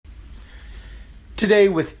Today,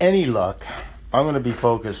 with any luck, I'm going to be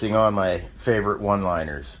focusing on my favorite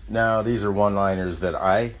one-liners. Now, these are one-liners that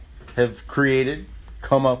I have created,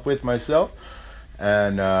 come up with myself,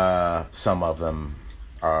 and some of them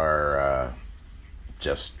are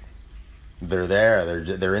just, they're there,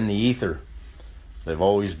 they're in the ether. They've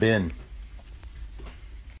always been.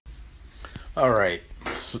 All right,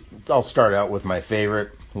 so I'll start out with my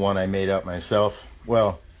favorite, one I made up myself.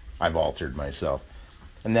 Well, I've altered myself.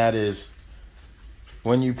 And that is,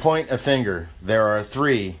 when you point a finger, there are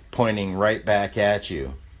three pointing right back at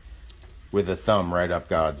you with a thumb right up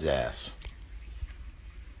God's ass.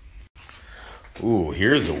 Ooh,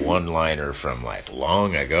 here's a one-liner from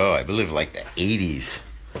long ago. I believe the 80s.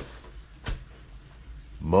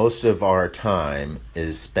 Most of our time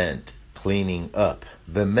is spent cleaning up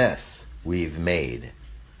the mess we've made,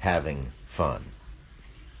 having fun.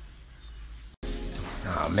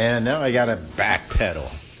 Oh man, now I gotta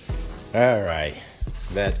backpedal. All right,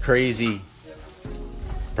 that crazy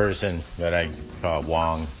person that I call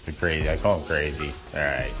Wong, I call him crazy. All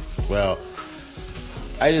right, well,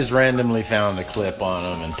 I just randomly found a clip on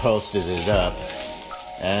him and posted it up,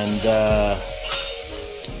 and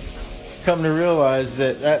come to realize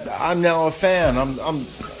that I'm now a fan. I'm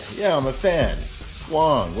a fan.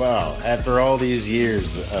 Wong, wow! After all these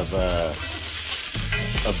years of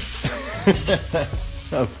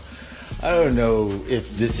I don't know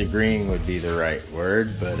if disagreeing would be the right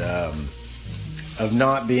word, but of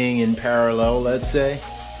not being in parallel, let's say,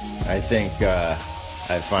 I think I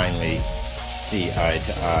finally see eye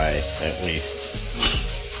to eye, at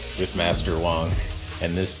least with Master Wong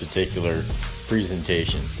and this particular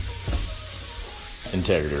presentation.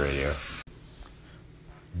 Integrity Radio.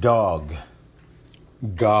 Dog.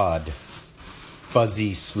 God.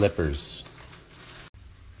 Fuzzy slippers.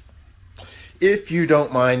 If you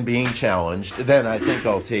don't mind being challenged, then I think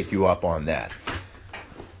I'll take you up on that.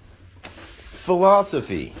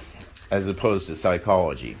 Philosophy, as opposed to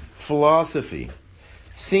psychology. Philosophy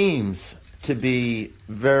seems to be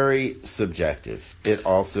very subjective. It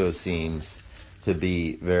also seems to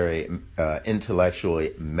be very intellectually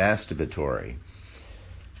masturbatory.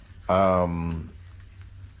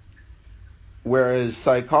 Whereas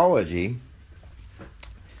psychology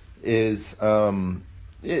is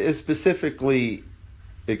it specifically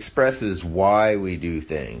expresses why we do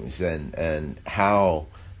things and how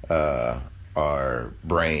our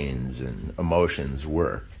brains and emotions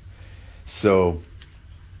work. So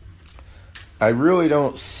I really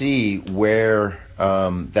don't see where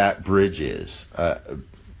that bridge is.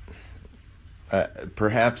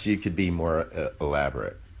 Perhaps you could be more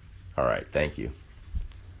elaborate. All right, thank you.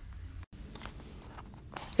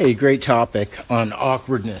 Hey, great topic on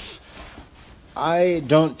awkwardness. I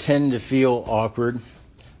don't tend to feel awkward,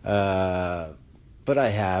 but I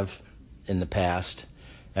have in the past.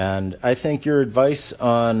 And I think your advice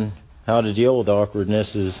on how to deal with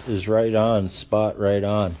awkwardness is right on, spot right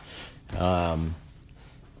on.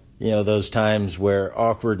 Those times where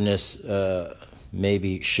awkwardness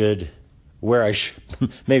maybe should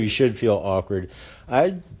feel awkward,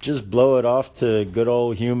 I'd just blow it off to good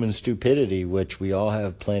old human stupidity, which we all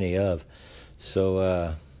have plenty of. So,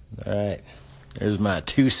 all right, there's my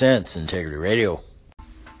 2 cents, Integrity Radio.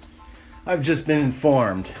 I've just been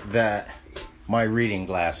informed that my reading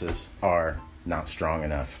glasses are not strong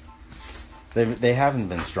enough. They haven't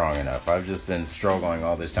been strong enough. I've just been struggling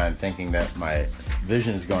all this time thinking that my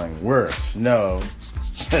vision is going worse. No,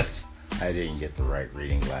 it's just I didn't get the right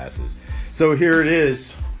reading glasses. So here it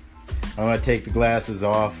is. I'm going to take the glasses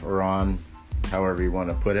off or on, however you want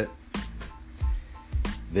to put it.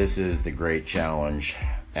 This is the great challenge.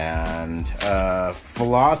 And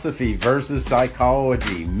philosophy versus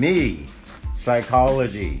psychology. Me,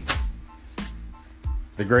 psychology.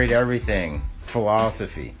 The great everything,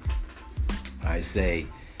 philosophy. I say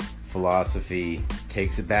philosophy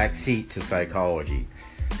takes a back seat to psychology.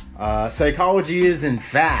 Psychology is, in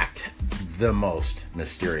fact, the most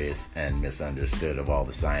mysterious and misunderstood of all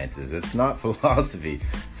the sciences. It's not philosophy.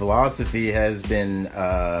 Philosophy has been,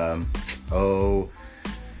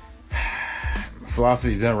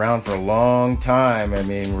 philosophy's been around for a long time. I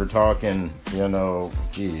mean, we're talking,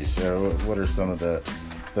 what are some of the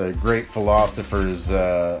great philosophers,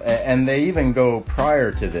 and they even go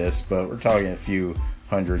prior to this, but we're talking a few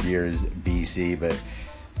hundred years BC, but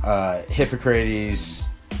Hippocrates,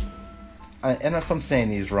 and if I'm saying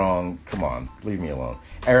these wrong, come on, leave me alone.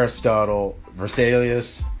 Aristotle,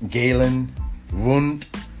 Vesalius, Galen, Wundt,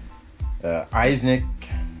 Eysenck.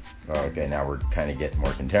 Okay, now we're kind of getting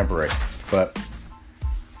more contemporary. But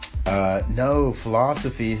no,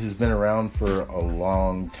 philosophy has been around for a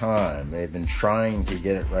long time. They've been trying to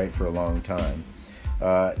get it right for a long time.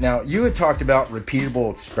 Now, you had talked about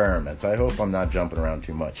repeatable experiments. I hope I'm not jumping around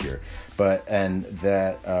too much here, and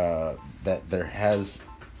that there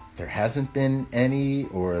hasn't been any,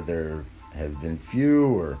 or there have been few,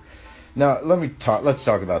 or now let's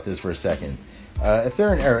talk about this for a second. If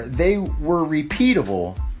they're an error, they were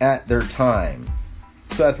repeatable at their time.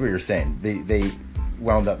 So that's what you're saying. They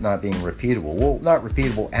wound up not being repeatable. Well, not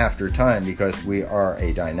repeatable after time, because we are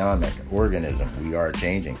a dynamic organism. We are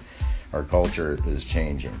changing. Our culture is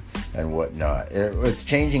changing and whatnot. It's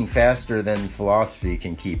changing faster than philosophy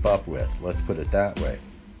can keep up with. Let's put it that way.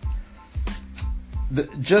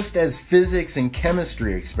 Just as physics and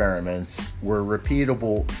chemistry experiments were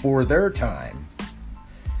repeatable for their time,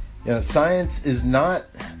 science is not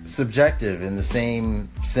subjective in the same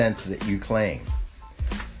sense that you claim.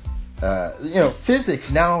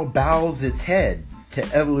 Physics now bows its head to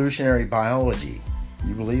evolutionary biology.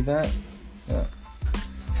 You believe that? Yeah.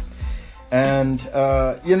 And,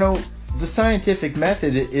 the scientific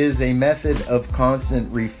method is a method of constant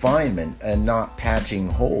refinement and not patching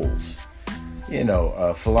holes.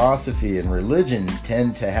 Philosophy and religion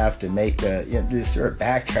tend to have to make just sort of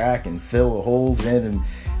backtrack and fill holes in,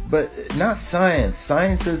 but not science.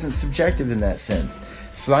 Science isn't subjective in that sense.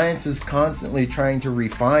 Science is constantly trying to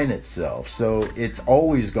refine itself, so it's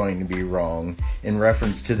always going to be wrong in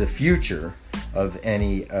reference to the future of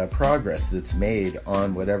any progress that's made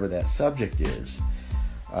on whatever that subject is.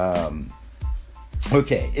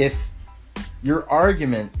 Okay, if your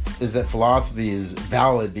argument is that philosophy is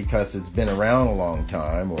valid because it's been around a long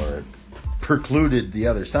time or precluded the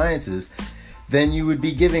other sciences, then you would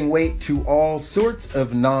be giving weight to all sorts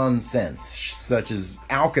of nonsense, such as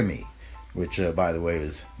alchemy, which, by the way,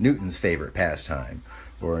 was Newton's favorite pastime,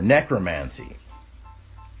 or necromancy.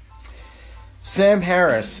 Sam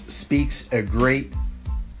Harris speaks to a great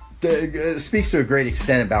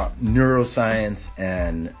extent about neuroscience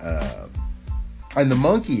and the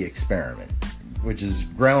monkey experiment, which is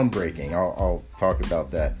groundbreaking. I'll talk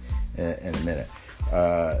about that in a minute.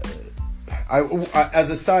 As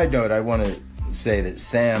a side note, I want to say that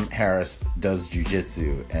Sam Harris does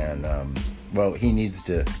jiu-jitsu, and he needs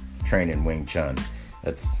to train in Wing Chun.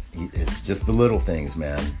 It's just the little things,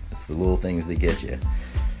 man. It's the little things that get you.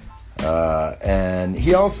 And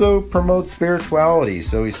he also promotes spirituality,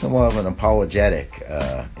 so he's somewhat of an apologetic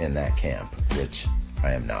in that camp, which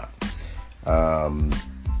I am not.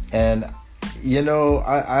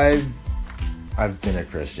 I've been a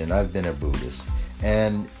Christian. I've been a Buddhist,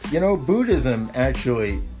 and Buddhism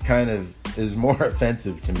actually kind of is more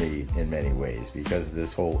offensive to me in many ways because of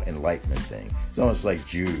this whole enlightenment thing. It's almost like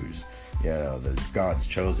Jews, the God's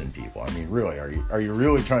chosen people. I mean, really, are you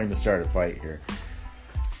really trying to start a fight here?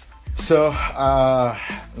 So,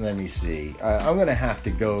 let me see. I'm going to have to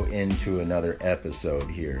go into another episode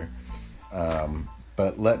here.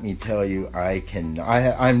 But let me tell you,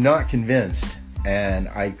 I'm not convinced, and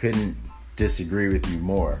I couldn't disagree with you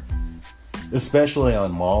more. Especially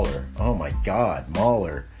on Mahler. Oh my God,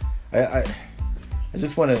 Mahler. I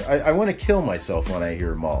just want to, I want to kill myself when I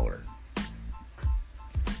hear Mahler.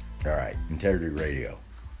 All right, Integrity Radio.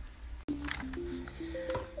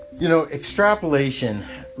 Extrapolation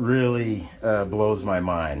really blows my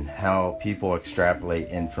mind, how people extrapolate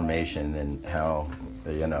information and how,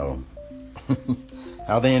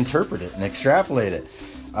 how they interpret it and extrapolate it.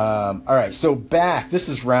 All right, so this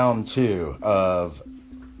is round 2 of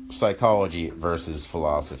psychology versus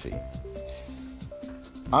philosophy.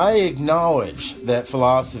 I acknowledge that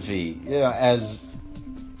philosophy, as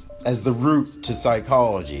the root to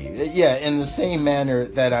psychology, in the same manner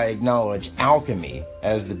that I acknowledge alchemy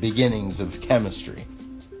as the beginnings of chemistry.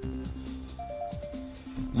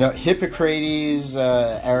 Hippocrates,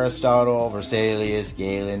 Aristotle, Vesalius,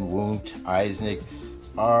 Galen, Wundt, Eysenck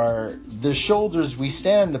are the shoulders we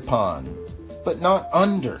stand upon, but not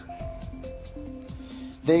under.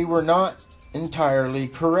 They were not entirely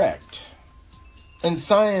correct. And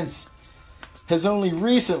science has only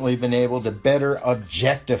recently been able to better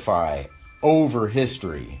objectify over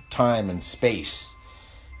history, time, and space,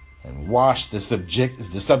 and wash the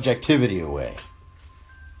subjectivity away.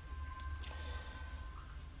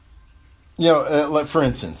 Like for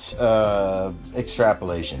instance,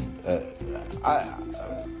 extrapolation.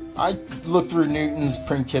 I looked through Newton's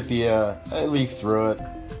Principia. I leafed through it.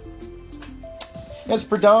 It's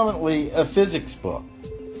predominantly a physics book,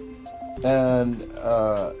 and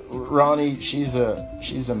Ronnie, she's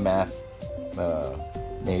a math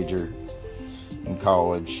major in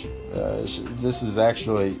college. This is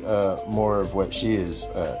actually more of what she has,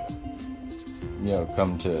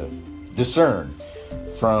 come to discern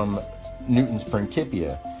from Newton's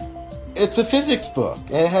Principia. it's a physics book,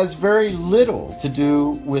 and it has very little to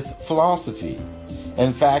do with philosophy.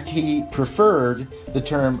 In fact, he preferred the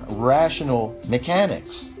term rational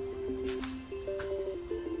mechanics.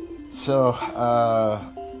 So,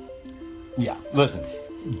 yeah, listen.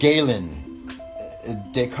 Galen,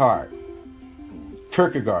 Descartes,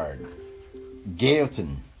 Kierkegaard,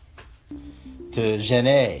 Galton, to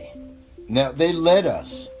Genet. Now, they led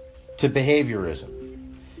us to behaviorism,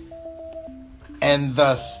 and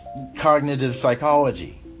thus cognitive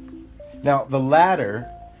psychology. Now, the latter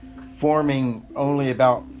forming only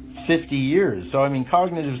about 50 years. So, I mean,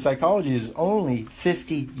 cognitive psychology is only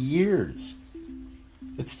 50 years.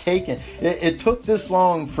 It took this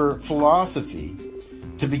long for philosophy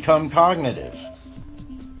to become cognitive,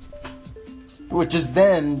 which is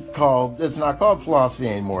then called, it's not called philosophy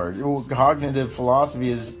anymore. Cognitive philosophy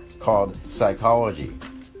is called psychology.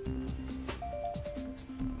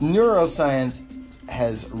 Neuroscience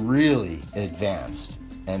has really advanced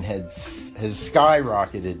and has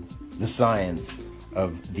skyrocketed the science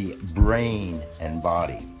of the brain and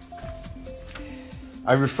body.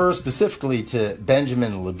 I refer specifically to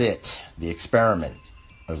Benjamin Libet, the experiment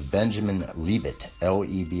of Benjamin Libet,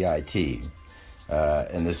 L-E-B-I-T,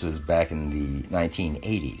 and this was back in the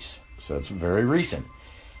 1980s, so it's very recent.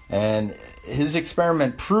 And his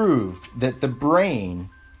experiment proved that the brain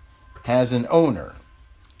has an owner,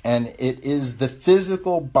 and it is the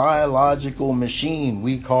physical, biological machine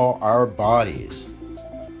we call our bodies.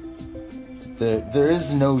 There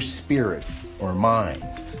is no spirit or mind.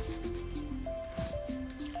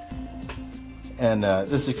 And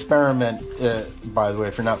this experiment, by the way,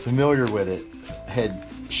 if you're not familiar with it, had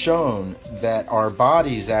shown that our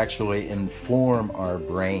bodies actually inform our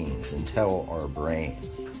brains and tell our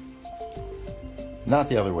brains. Not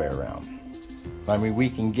the other way around. I mean, we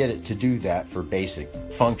can get it to do that for basic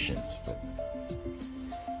functions. But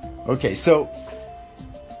okay, so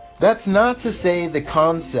that's not to say the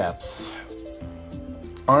concepts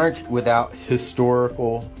aren't without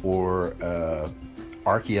historical or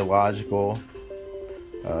archaeological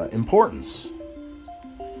importance.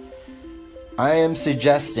 I am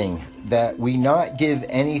suggesting that we not give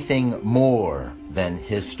anything more than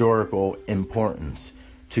historical importance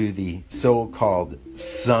to the so-called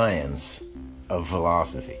science of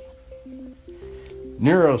philosophy.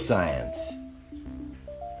 Neuroscience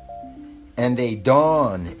and a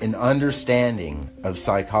dawn in understanding of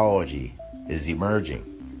psychology is emerging,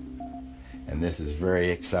 and this is very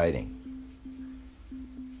exciting.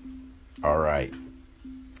 All right,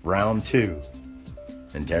 round 2,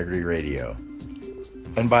 Integrity Radio.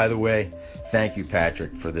 And by the way, thank you,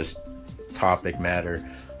 Patrick, for this topic matter.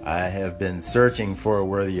 I have been searching for a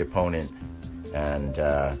worthy opponent, and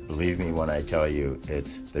believe me when I tell you,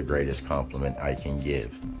 it's the greatest compliment I can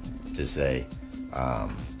give to say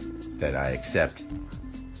that I accept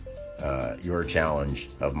your challenge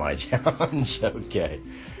of my challenge. Okay.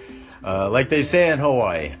 Like they say in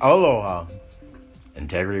Hawaii, aloha,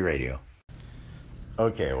 Integrity Radio.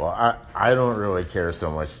 Okay, well, I don't really care so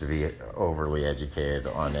much to be overly educated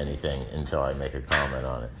on anything until I make a comment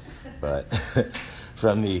on it. But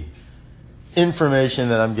from the information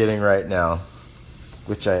that I'm getting right now,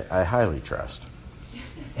 which I highly trust,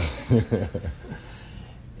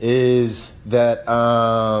 is that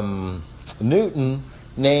Newton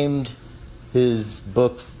named his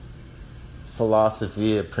book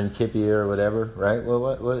Philosophy, Principia, or whatever, right?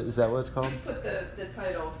 Well, what is that? What it's called? He put the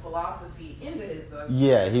title philosophy into his book.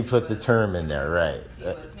 Yeah, he put the term in there, right? He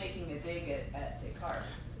was making a dig at Descartes.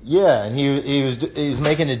 Yeah, and he was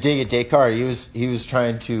making a dig at Descartes. He was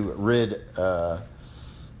trying to rid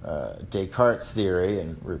Descartes' theory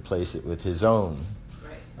and replace it with his own.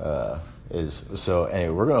 Right. So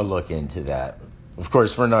anyway, we're going to look into that. Of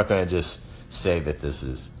course, we're not going to just say that this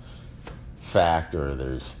is fact or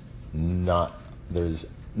there's not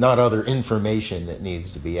other information that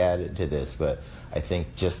needs to be added to this, but I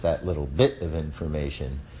think just that little bit of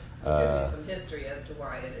information We'll give you some history as to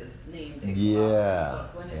why it is named a philosophy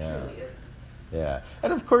book when it truly isn't. Yeah,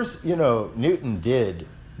 and of course, Newton did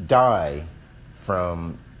die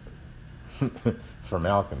from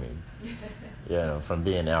alchemy. From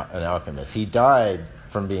being an alchemist. He died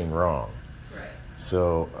from being wrong. Right.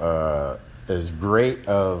 So, as great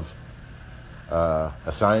of a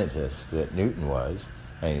scientist that Newton was,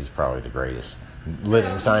 and he's probably the greatest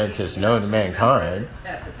living scientist known to mankind.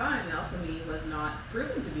 At the time, alchemy was not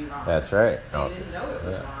proven to be wrong. That's right. He didn't know it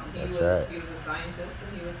was wrong. He was a scientist,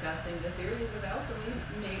 and he was testing the theories of alchemy.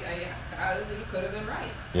 How does he could have been right?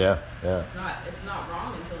 Yeah. It's not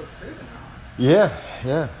wrong until it's proven wrong. Yeah,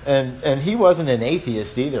 yeah, and he wasn't an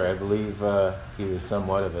atheist either. I believe he was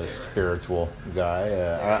somewhat of a spiritual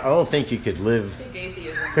guy. I don't think you could live. I think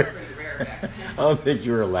atheism was pretty rare back then. I don't think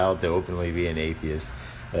you were allowed to openly be an atheist.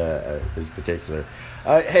 This particular,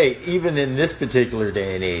 hey, even in this particular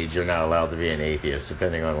day and age, you're not allowed to be an atheist,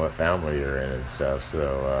 depending on what family you're in and stuff.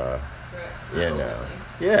 So, you know,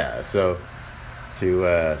 yeah. So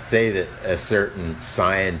to say that a certain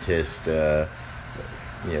scientist.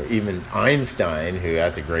 Even Einstein, who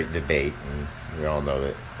that's a great debate, and we all know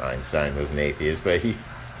that Einstein was an atheist, but he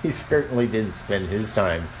certainly didn't spend his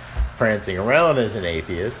time prancing around as an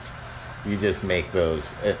atheist. You just make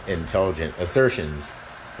those intelligent assertions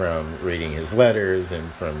from reading his letters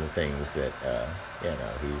and from the things that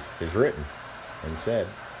he's written and said.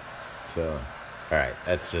 So, all right,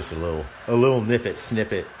 that's just a little nippet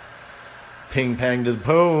snippet, ping pang to the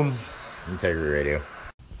poem, Integrity Radio.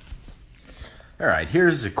 All right,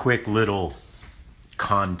 here's a quick little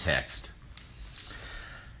context.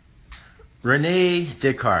 Rene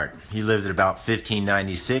Descartes, he lived at about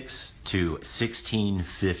 1596 to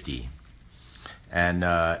 1650. And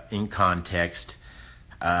in context,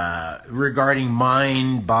 regarding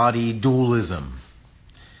mind-body dualism.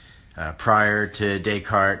 Prior to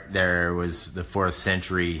Descartes, there was the 4th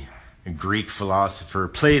century Greek philosopher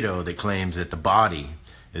Plato that claims that the body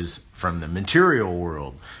is from the material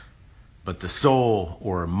world, but the soul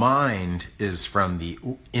or mind is from the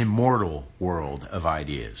immortal world of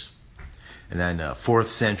ideas. And then 4th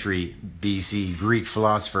century BC Greek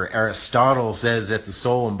philosopher Aristotle says that the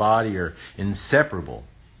soul and body are inseparable.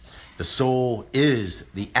 The soul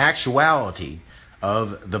is the actuality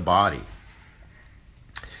of the body.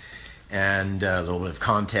 And a little bit of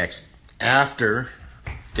context. After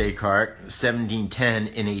Descartes, 1710,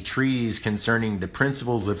 in a treatise concerning the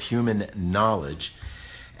principles of human knowledge,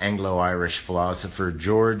 Anglo-Irish philosopher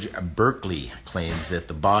George Berkeley claims that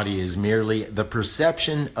the body is merely the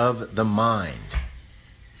perception of the mind.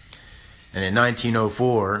 And in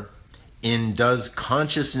 1904, in Does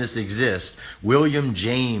Consciousness Exist?, William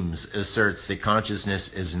James asserts that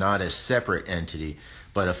consciousness is not a separate entity,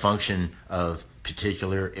 but a function of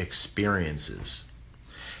particular experiences.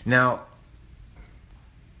 Now,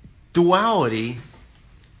 duality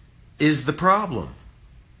is the problem.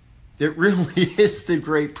 It really is the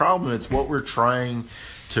great problem. It's what we're trying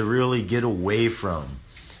to really get away from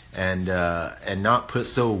and not put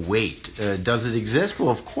so weight. Does it exist? Well,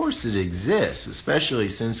 of course it exists, especially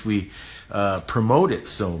since we promote it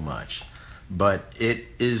so much. But it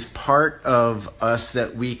is part of us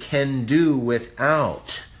that we can do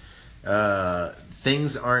without.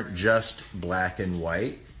 Things aren't just black and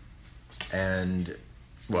white. And,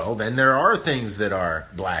 well, then there are things that are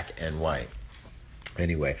black and white.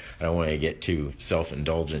 Anyway, I don't want to get too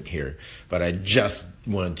self-indulgent here, but I just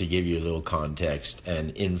wanted to give you a little context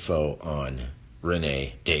and info on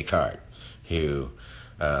Rene Descartes, who,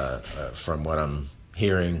 from what I'm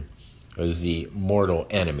hearing, was the mortal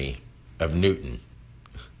enemy of Newton,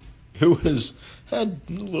 who had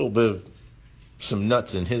a little bit of some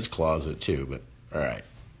nuts in his closet too, but all right.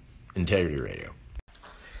 Integrity Radio.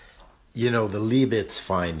 You know, the Leibniz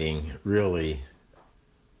finding really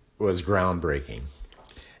was groundbreaking.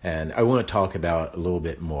 And I want to talk about a little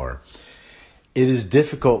bit more. It is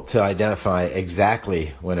difficult to identify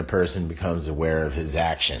exactly when a person becomes aware of his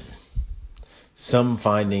action. Some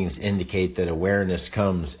findings indicate that awareness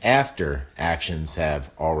comes after actions have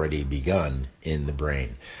already begun in the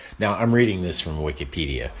brain. Now, I'm reading this from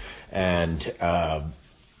Wikipedia, and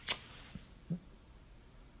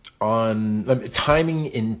on timing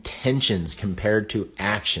intentions compared to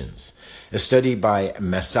actions, a study by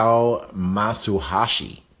Masao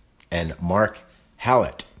Masuhashi and Mark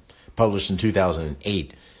Hallett, published in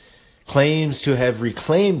 2008, claims to have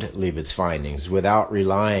reclaimed Leibniz findings without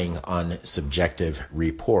relying on subjective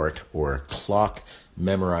report or clock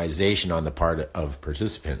memorization on the part of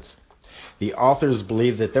participants. The authors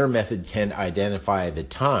believe that their method can identify the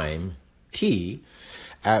time, t,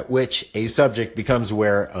 at which a subject becomes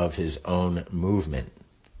aware of his own movement.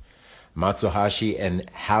 Matsuhashi and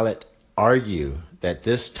Hallett argue that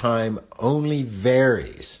this time only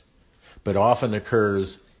varies, but often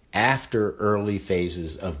occurs after early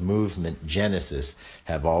phases of movement genesis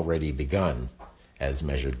have already begun, as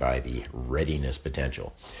measured by the readiness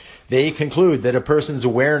potential. They conclude that a person's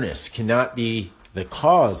awareness cannot be the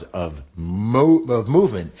cause of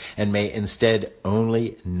movement and may instead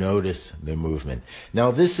only notice the movement.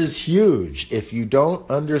 Now, this is huge. If you don't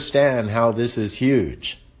understand how this is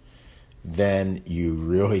huge, then you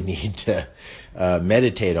really need to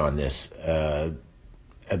meditate on this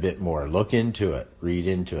a bit more. Look into it, read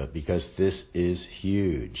into it, because this is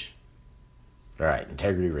huge. All right,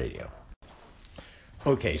 Integrity Radio.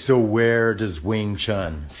 Okay, so where does Wing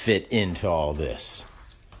Chun fit into all this?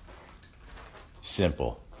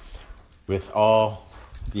 Simple. With all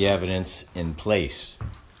the evidence in place,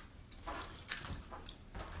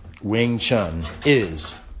 Wing Chun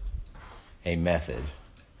is a method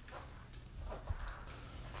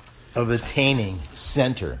of attaining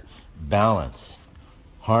center, balance,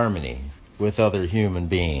 harmony with other human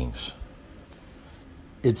beings.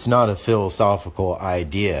 It's not a philosophical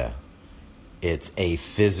idea. It's a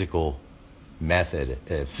physical method,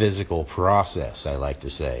 a physical process, I like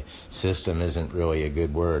to say. System isn't really a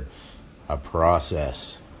good word. A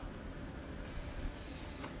process.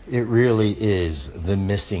 It really is the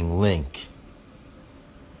missing link.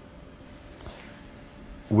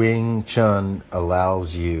 Wing Chun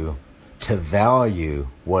allows you to value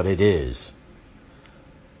what it is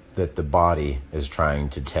that the body is trying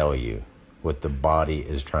to tell you, what the body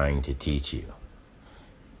is trying to teach you.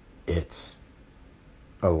 It's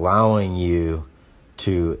allowing you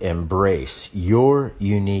to embrace your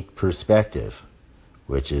unique perspective,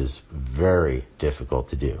 which is very difficult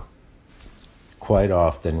to do. Quite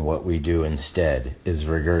often what we do instead is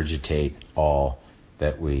regurgitate all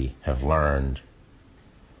that we have learned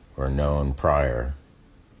or known prior.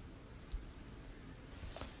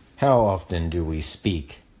 How often do we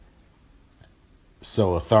speak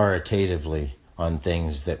so authoritatively on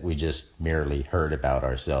things that we just merely heard about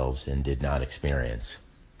ourselves and did not experience?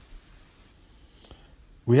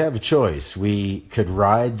 We have a choice. We could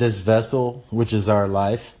ride this vessel, which is our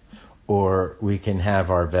life, or we can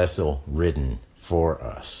have our vessel ridden for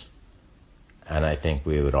us. And I think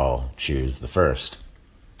we would all choose the first.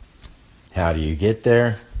 How do you get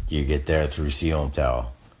there? You get there through Siontel.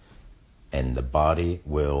 And the body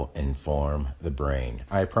will inform the brain.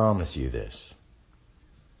 I promise you this.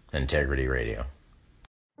 Integrity Radio.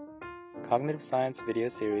 Cognitive Science Video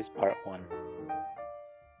Series Part 1.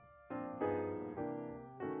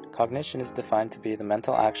 Cognition is defined to be the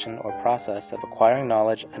mental action or process of acquiring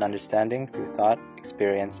knowledge and understanding through thought,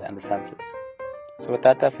 experience, and the senses. So with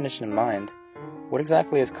that definition in mind, what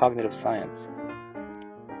exactly is cognitive science?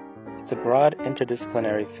 It's a broad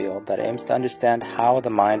interdisciplinary field that aims to understand how the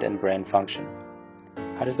mind and brain function.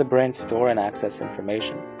 How does the brain store and access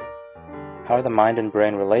information? How are the mind and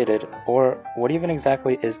brain related, or what even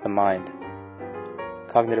exactly is the mind?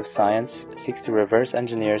 Cognitive science seeks to reverse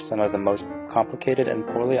engineer some of the most complicated and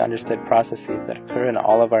poorly understood processes that occur in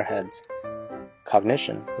all of our heads.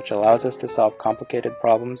 Cognition, which allows us to solve complicated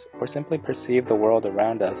problems or simply perceive the world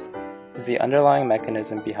around us, is the underlying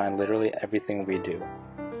mechanism behind literally everything we do.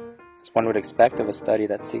 As one would expect of a study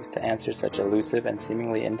that seeks to answer such elusive and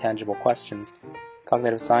seemingly intangible questions,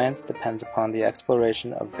 cognitive science depends upon the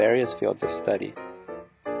exploration of various fields of study,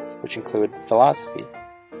 which include philosophy,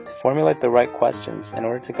 to formulate the right questions in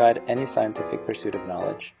order to guide any scientific pursuit of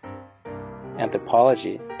knowledge;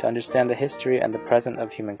 anthropology, to understand the history and the present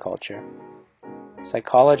of human culture;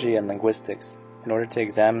 psychology and linguistics, in order to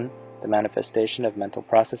examine the manifestation of mental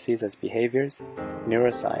processes as behaviors;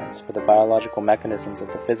 neuroscience, for the biological mechanisms of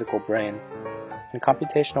the physical brain; and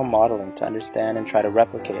computational modeling, to understand and try to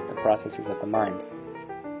replicate the processes of the mind.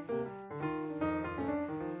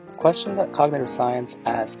 The question that cognitive science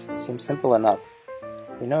asks seems simple enough.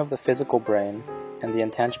 We know of the physical brain and the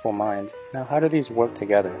intangible mind. Now, how do these work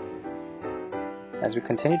together? As we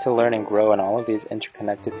continue to learn and grow in all of these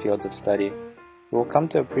interconnected fields of study, we will come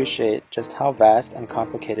to appreciate just how vast and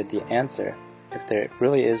complicated the answer, if there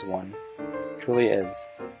really is one, truly is.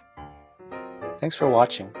 Thanks for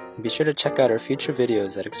watching, and be sure to check out our future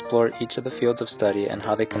videos that explore each of the fields of study and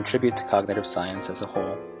how they contribute to cognitive science as a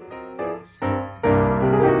whole.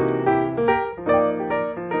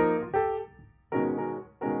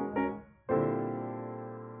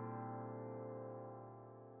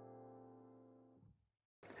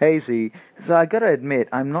 Hey Z, so I gotta admit,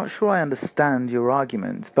 I'm not sure I understand your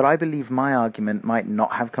argument, but I believe my argument might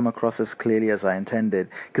not have come across as clearly as I intended,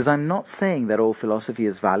 because I'm not saying that all philosophy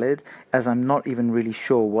is valid, as I'm not even really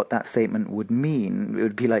sure what that statement would mean. It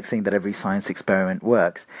would be like saying that every science experiment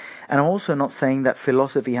works. And I'm also not saying that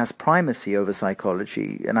philosophy has primacy over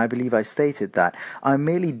psychology, and I believe I stated that. I'm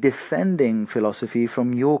merely defending philosophy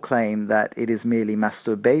from your claim that it is merely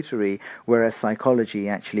masturbatory, whereas psychology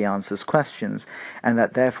actually answers questions, and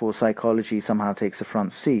that therefore therefore psychology somehow takes a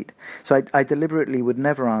front seat. So I deliberately would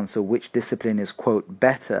never answer which discipline is, quote,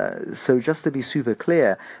 better. So just to be super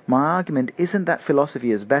clear, my argument isn't that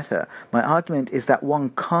philosophy is better. My argument is that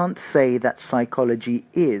one can't say that psychology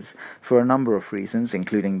is, for a number of reasons,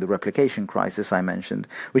 including the replication crisis I mentioned,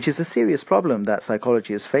 which is a serious problem that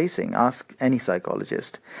psychology is facing. Ask any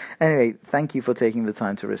psychologist. Anyway, thank you for taking the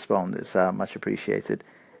time to respond. It's much appreciated.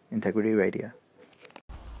 Integrity Radio.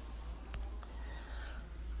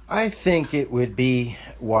 I think it would be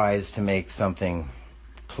wise to make something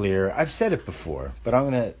clear. I've said it before, but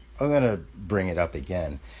I'm gonna bring it up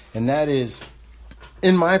again. And that is,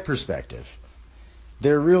 in my perspective,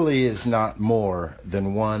 there really is not more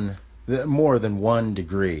than one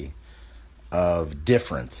degree of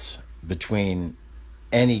difference between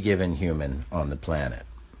any given human on the planet.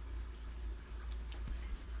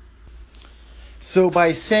 So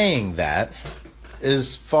by saying that,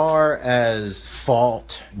 as far as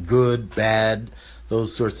fault, good, bad,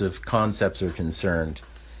 those sorts of concepts are concerned,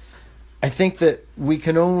 I think that we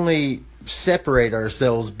can only separate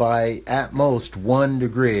ourselves by at most 1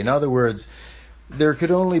 degree. In other words, there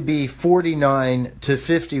could only be 49 to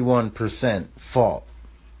 51% fault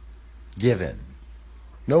given.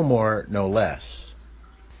 No more, no less.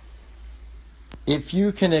 If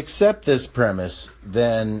you can accept this premise,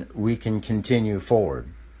 then we can continue forward.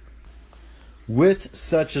 With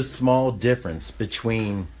such a small difference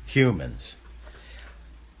between humans,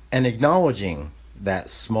 and acknowledging that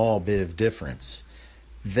small bit of difference,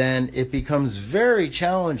 then it becomes very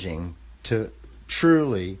challenging to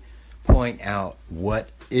truly point out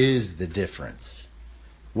what is the difference.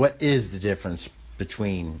 What is the difference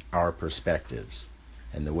between our perspectives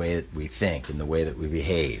and the way that we think and the way that we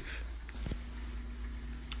behave?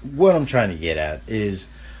 What I'm trying to get at is,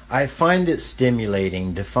 I find it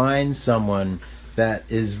stimulating to find someone that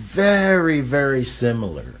is very, very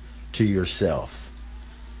similar to yourself,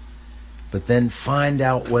 but then find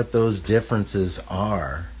out what those differences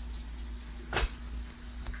are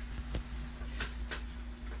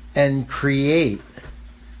and create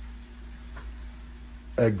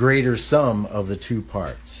a greater sum of the two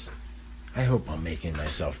parts. I hope I'm making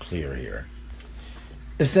myself clear here.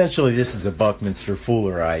 Essentially, this is a Buckminster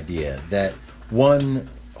Fuller idea that one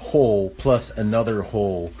whole plus another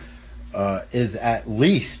whole is at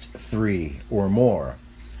least 3 or more.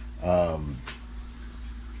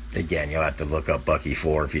 Again, you'll have to look up Bucky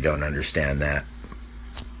 4 if you don't understand that.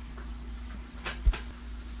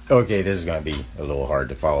 Okay, this is going to be a little hard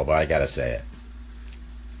to follow, but I gotta say it.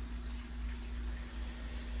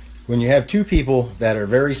 When you have two people that are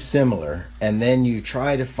very similar, and then you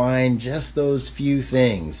try to find just those few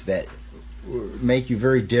things that make you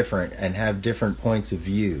very different and have different points of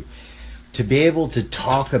view, to be able to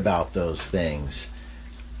talk about those things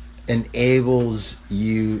enables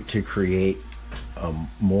you to create a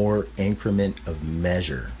more increment of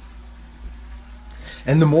measure.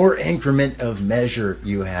 And the more increment of measure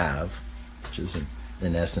you have, which is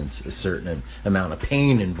in essence a certain amount of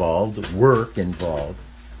pain involved, work involved,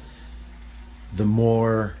 the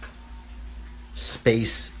more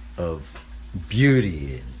space of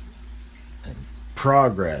beauty and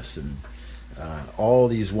progress and all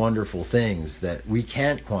these wonderful things that we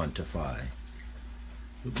can't quantify,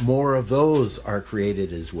 more of those are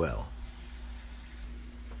created as well.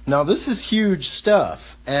 Now, this is huge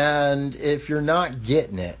stuff, and if you're not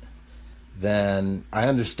getting it, then I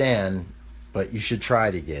understand, but you should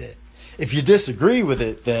try to get it. If you disagree with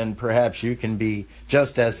it, then perhaps you can be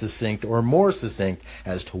just as succinct or more succinct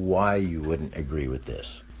as to why you wouldn't agree with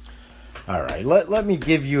this. All right, let me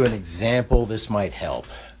give you an example. This might help.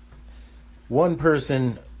 One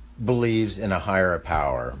person believes in a higher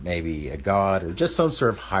power, maybe a god or just some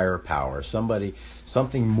sort of higher power,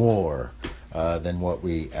 something more than what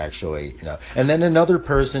we actually know. And then another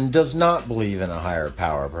person does not believe in a higher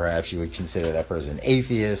power. Perhaps you would consider that person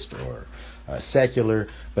atheist or secular,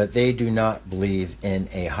 but they do not believe in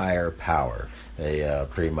a higher power. They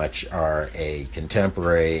pretty much are a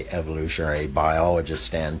contemporary evolutionary biologist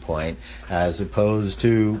standpoint, as opposed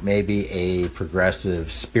to maybe a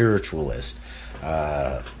progressive spiritualist.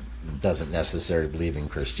 Doesn't necessarily believe in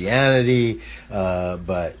Christianity,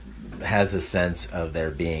 but has a sense of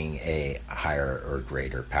there being a higher or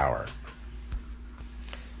greater power.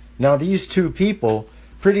 Now, these two people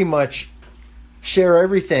pretty much share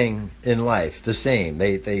everything in life the same.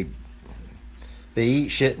 They eat,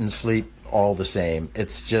 shit, and sleep all the same.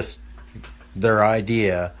 It's just their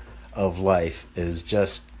idea of life is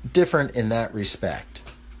just different in that respect.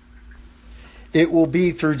 It will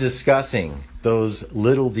be through discussing those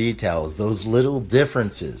little details, those little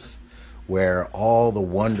differences, where all the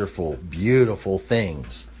wonderful, beautiful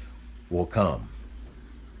things will come.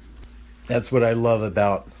 That's what I love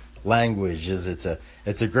about language, is it's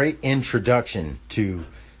a great introduction to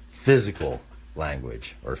physical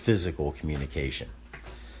language or physical communication.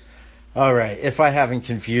 All right, if I haven't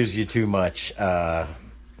confused you too much, then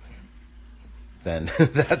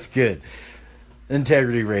that's good.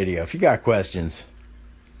 Integrity Radio. If you got questions,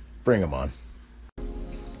 bring them on.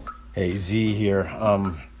 Hey, Z here.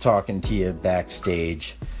 I'm talking to you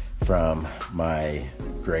backstage from my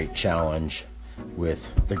great challenge with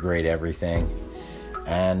the Great Everything.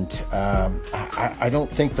 And I don't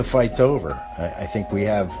think the fight's over. I think we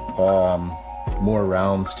have more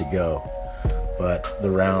rounds to go. But the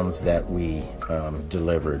rounds that we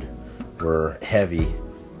delivered were heavy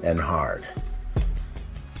and hard.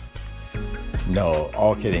 No,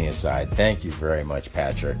 all kidding aside, thank you very much,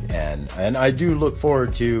 Patrick. And I do look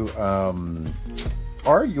forward to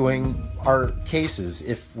arguing our cases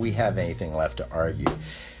if we have anything left to argue.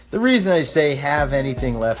 The reason I say have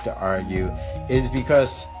anything left to argue is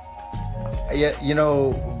because, you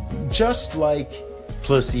know, just like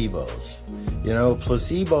placebos, you know,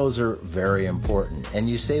 placebos are very important. And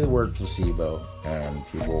you say the word placebo and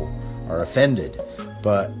people are offended.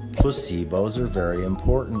 But placebos are very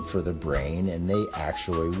important for the brain, and they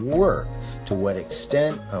actually work. To what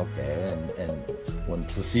extent? Okay, and when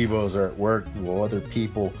placebos are at work, will other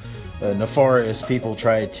people, nefarious people,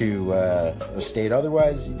 try to state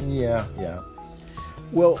otherwise? Yeah.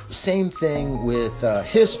 Well, same thing with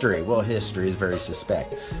history. Well, history is very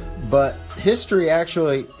suspect. But history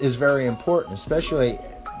actually is very important, especially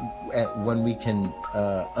when we can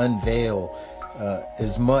unveil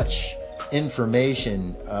as much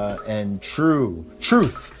information and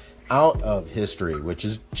truth out of history, which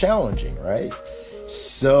is challenging, right?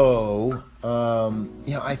 So,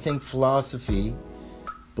 you know, I think philosophy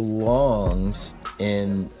belongs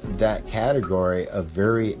in that category of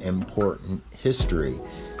very important history.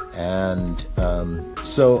 And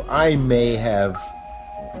so I may have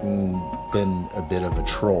been a bit of a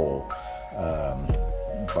troll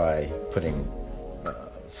by putting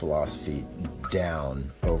philosophy down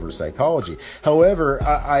over psychology. However,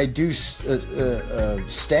 I do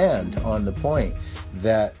stand on the point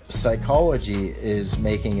that psychology is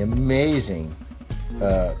making amazing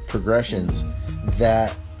progressions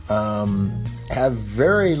that have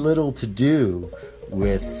very little to do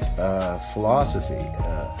with philosophy.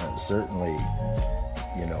 Certainly,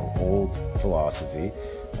 you know, old philosophy.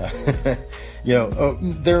 You know,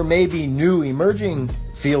 there may be new emerging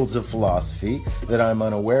fields of philosophy that I'm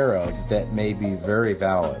unaware of that may be very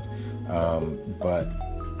valid, but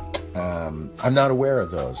I'm not aware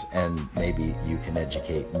of those, and maybe you can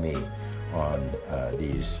educate me on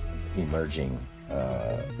these emerging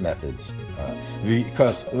methods,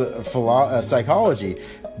 because psychology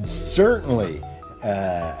certainly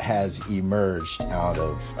has emerged out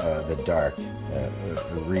of the dark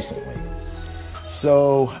recently.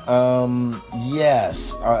 So,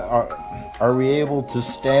 yes, are we able to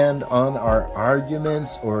stand on our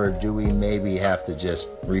arguments, or do we maybe have to just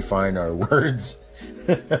refine our words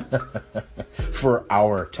for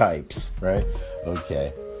our types, right?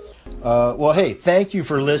 Okay. Well, hey, thank you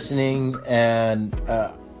for listening, and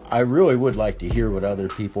I really would like to hear what other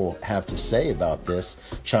people have to say about this,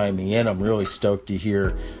 chiming in. I'm really stoked to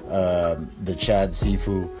hear the Chad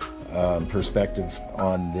Sifu perspective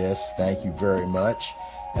on this. Thank you very much.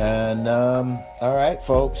 And all right,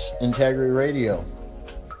 folks, Integrity Radio.